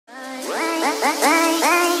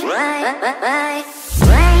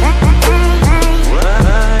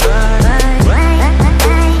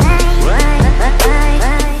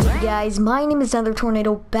guys, my name is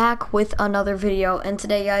NetherTornado, back with another video, and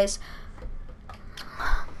today guys,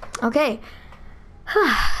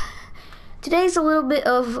 today's a little bit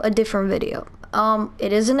of a different video.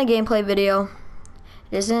 It isn't a gameplay video,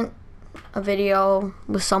 it isn't a video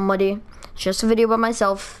with somebody, it's just a video by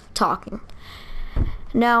myself talking.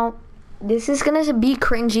 Now, this is gonna be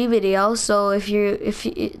cringy video, so if you're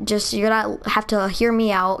gonna have to hear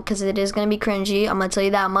me out, because it is gonna be cringy. I'm gonna tell you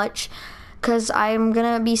that much, because I'm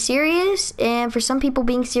gonna be serious, and for some people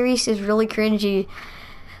being serious is really cringy,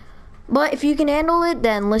 but if you can handle it,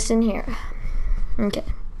 then listen here. Okay,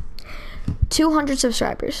 200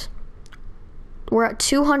 subscribers. We're at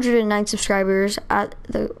 209 subscribers at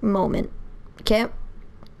the moment. Okay,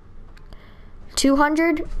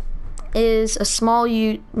 200 is a small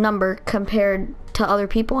number compared to other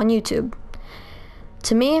people on YouTube.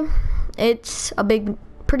 To me, it's a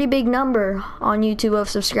pretty big number on YouTube of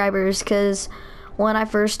subscribers, because when I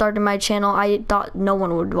first started my channel, I thought no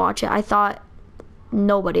one would watch it. I thought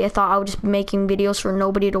nobody. I thought I would just be making videos for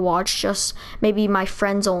nobody to watch, just maybe my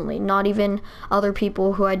friends only, not even other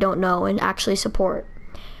people who I don't know and actually support.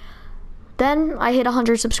 Then I hit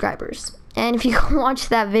 100 subscribers. And if you go watch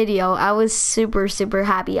that video, I was super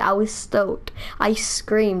happy. I was stoked. I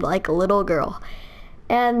screamed like a little girl.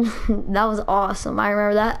 And that was awesome. I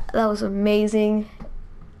remember that. That was amazing.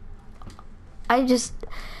 It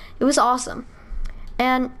was awesome.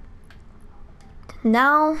 And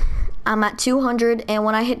now I'm at 200, and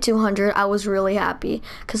when I hit 200, I was really happy,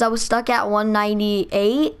 because I was stuck at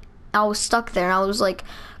 198. I was stuck there, and I was like,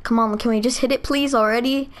 come on, can we just hit it please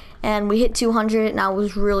already? And we hit 200, and I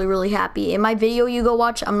was really happy. In my video you go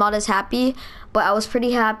watch, I'm not as happy, but I was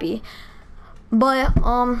pretty happy. But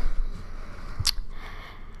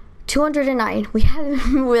 209, we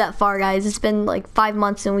haven't moved that far, guys. It's been like 5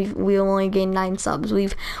 months, and we only gained 9 subs.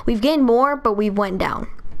 We've gained more, but we went down.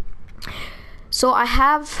 So I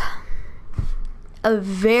have a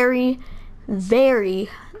very big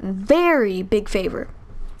favor.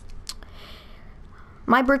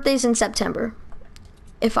 My birthday's in September.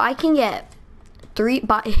 If I can get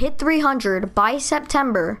hit 300 by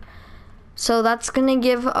September, so that's gonna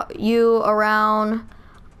give you around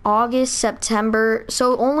August, September,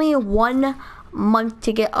 so only 1 month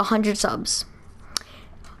to get 100 subs.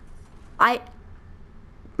 I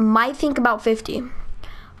might think about 50,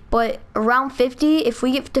 but around 50, if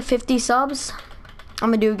we get to 50 subs, I'm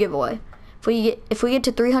gonna do a giveaway. If we get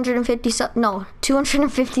to 250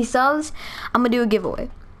 subs, I'm gonna do a giveaway.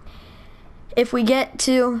 If we get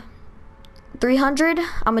to 300,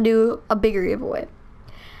 I'm gonna do a bigger giveaway.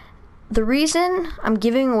 The reason I'm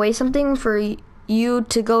giving away something for you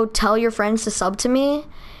to go tell your friends to sub to me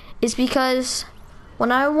is because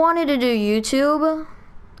when I wanted to do YouTube,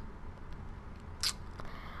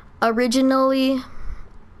 originally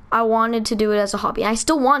I wanted to do it as a hobby. I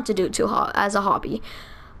still want to do it as a hobby,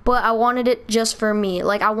 but I wanted it just for me.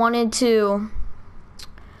 Like, I wanted to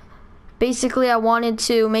make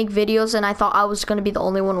videos, and I thought I was going to be the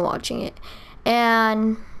only one watching it.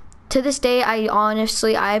 And to this day, I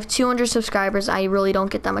have 200 subscribers. I really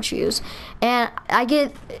don't get that much views, and I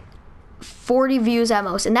get 40 views at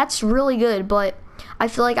most, and that's really good, but I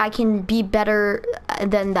feel like I can be better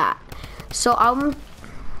than that. So I'm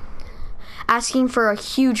asking for a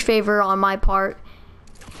huge favor on my part.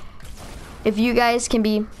 If you guys can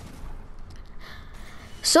be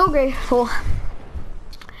so grateful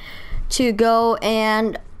to go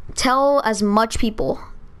and tell as much people,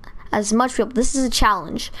 this is a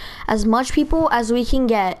challenge, as much people as we can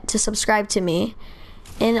get to subscribe to me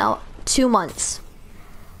in 2 months.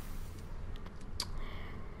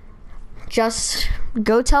 Just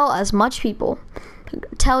go tell as much people.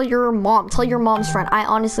 Tell your mom, tell your mom's friend. I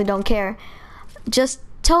honestly don't care. Just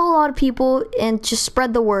tell a lot of people and just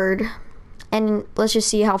spread the word, and let's just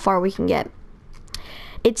see how far we can get.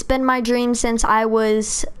 It's been my dream since I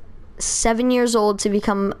was 7 years old to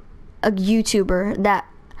become a YouTuber that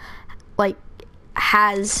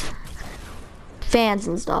has fans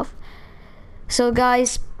and stuff. So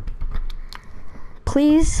guys,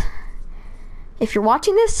 please, if you're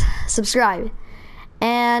watching this, subscribe,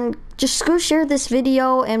 and just go share this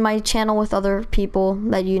video and my channel with other people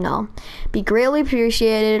that you know. Be greatly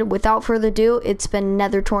appreciated. Without further ado, it's been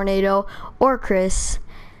NetherTornado or Chris.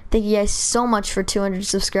 Thank you guys so much for 200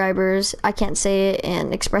 subscribers. I can't say it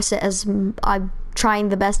and express it as I'm trying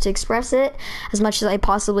the best to express it as much as I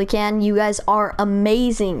possibly can. You guys are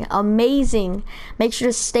amazing. Make sure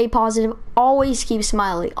to stay positive. Always keep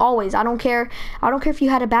smiling. Always. I don't care if you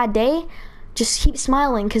had a bad day. Just keep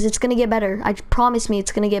smiling, because it's gonna get better. I promise me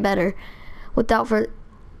it's gonna get better. Without further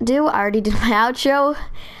ado, I already did my outro,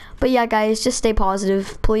 But yeah, guys, just stay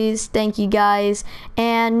positive, please. Thank you, guys.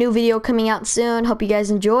 And new video coming out soon. Hope you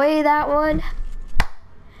guys enjoy that one.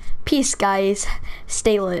 Peace, guys.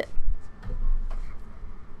 Stay lit.